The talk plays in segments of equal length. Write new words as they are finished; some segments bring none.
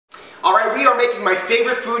Alright, we are making my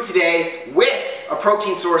favorite food today with a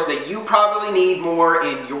protein source that you probably need more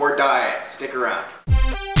in your diet. Stick around.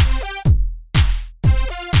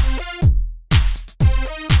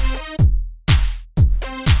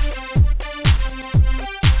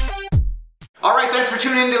 Alright, thanks for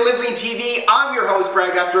tuning in to LiveLeanTV. I'm your host,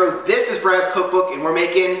 Brad Guthrow. This is Brad's Cookbook, and we're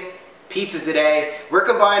making pizza today. We're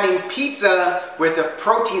combining pizza with a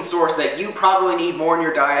protein source that you probably need more in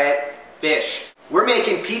your diet, fish. We're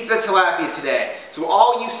making pizza tilapia today. So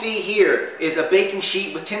all you see here is a baking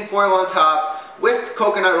sheet with tin foil on top with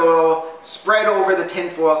coconut oil spread over the tin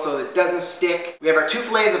foil so that it doesn't stick. We have our 2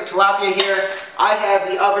 fillets of tilapia here. I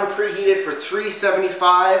have the oven preheated for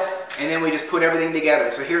 375, and then we just put everything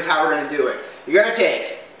together. So here's how we're gonna do it. You're gonna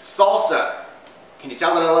take salsa. Can you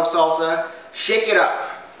tell that I love salsa? Shake it up.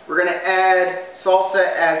 We're gonna add salsa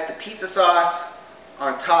as the pizza sauce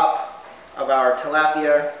on top of our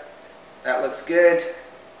tilapia. That looks good.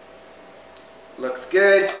 Looks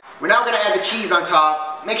good. We're now gonna add the cheese on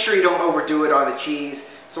top. Make sure you don't overdo it on the cheese.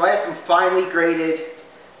 So I have some finely grated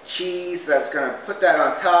cheese that's gonna put that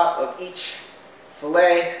on top of each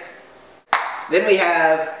fillet. Then we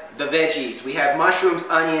have the veggies. We have mushrooms,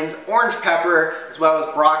 onions, orange pepper, as well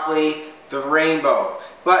as broccoli, the rainbow.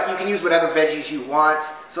 But you can use whatever veggies you want.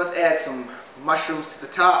 So let's add some mushrooms to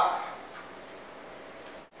the top.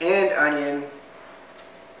 And onion.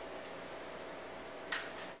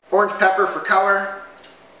 Orange pepper for color.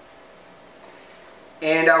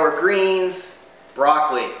 And our greens,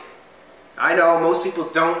 broccoli. I know most people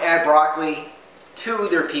don't add broccoli to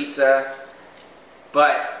their pizza,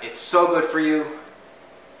 but it's so good for you.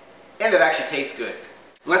 And it actually tastes good.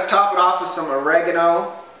 Let's top it off with some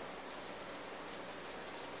oregano.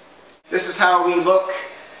 This is how we look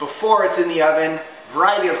before it's in the oven.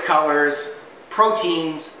 Variety of colors,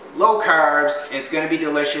 proteins, low carbs, and it's going to be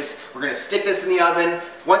delicious. We're going to stick this in the oven.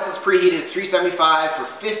 Once it's preheated at 375 for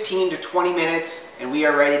 15 to 20 minutes, and we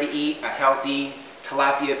are ready to eat a healthy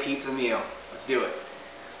tilapia pizza meal. Let's do it.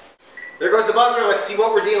 There goes the buzzer. Let's see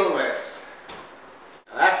what we're dealing with.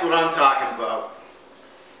 That's what I'm talking about.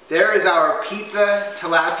 There is our pizza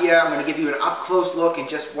tilapia. I'm going to give you an up-close look in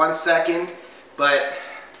just 1 second, but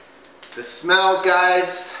the smells,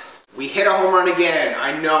 guys, we hit a home run again.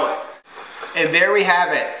 I know it. And there we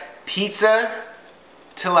have it. Pizza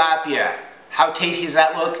tilapia. How tasty does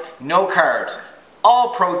that look? No carbs,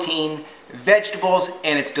 all protein, vegetables,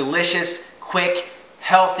 and it's delicious, quick,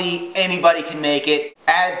 healthy. Anybody can make it.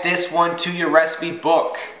 Add this one to your recipe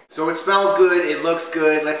book. So it smells good, it looks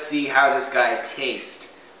good. Let's see how this guy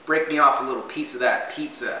tastes. Break me off a little piece of that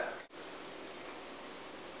pizza.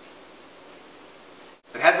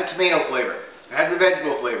 It has the tomato flavor. It has the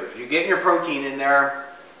vegetable flavors. You're getting your protein in there.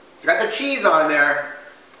 It's got the cheese on there.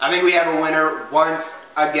 I think we have a winner once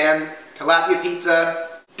again. Tilapia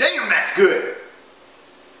pizza. Damn, that's good.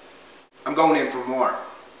 I'm going in for more.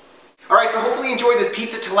 Alright, so hopefully you enjoyed this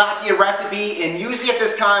pizza tilapia recipe, and usually at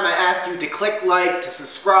this time I ask you to click like, to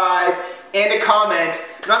subscribe, and to comment.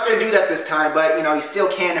 I'm not going to do that this time, but you know, you still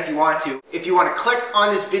can if you want to. If you want to click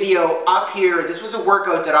on this video up here, this was a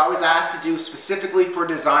workout that I was asked to do specifically for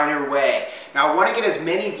Designer Way. Now I want to get as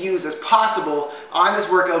many views as possible on this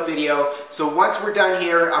workout video, so once we're done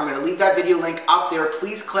here, I'm going to leave that video link up there.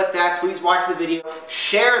 Please click that, please watch the video,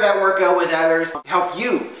 share that workout with others, help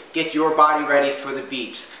you get your body ready for the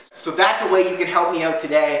beach. So that's a way you can help me out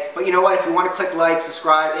today. But you know what, if you want to click like,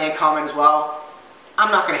 subscribe, and comment as well,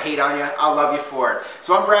 I'm not going to hate on you. I'll love you for it.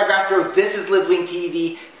 So I'm Brad Guthrow. This is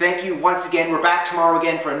LiveLeanTV. Thank you once again. We're back tomorrow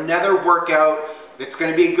again for another workout. It's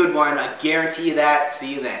going to be a good one. I guarantee you that.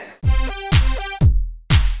 See you then.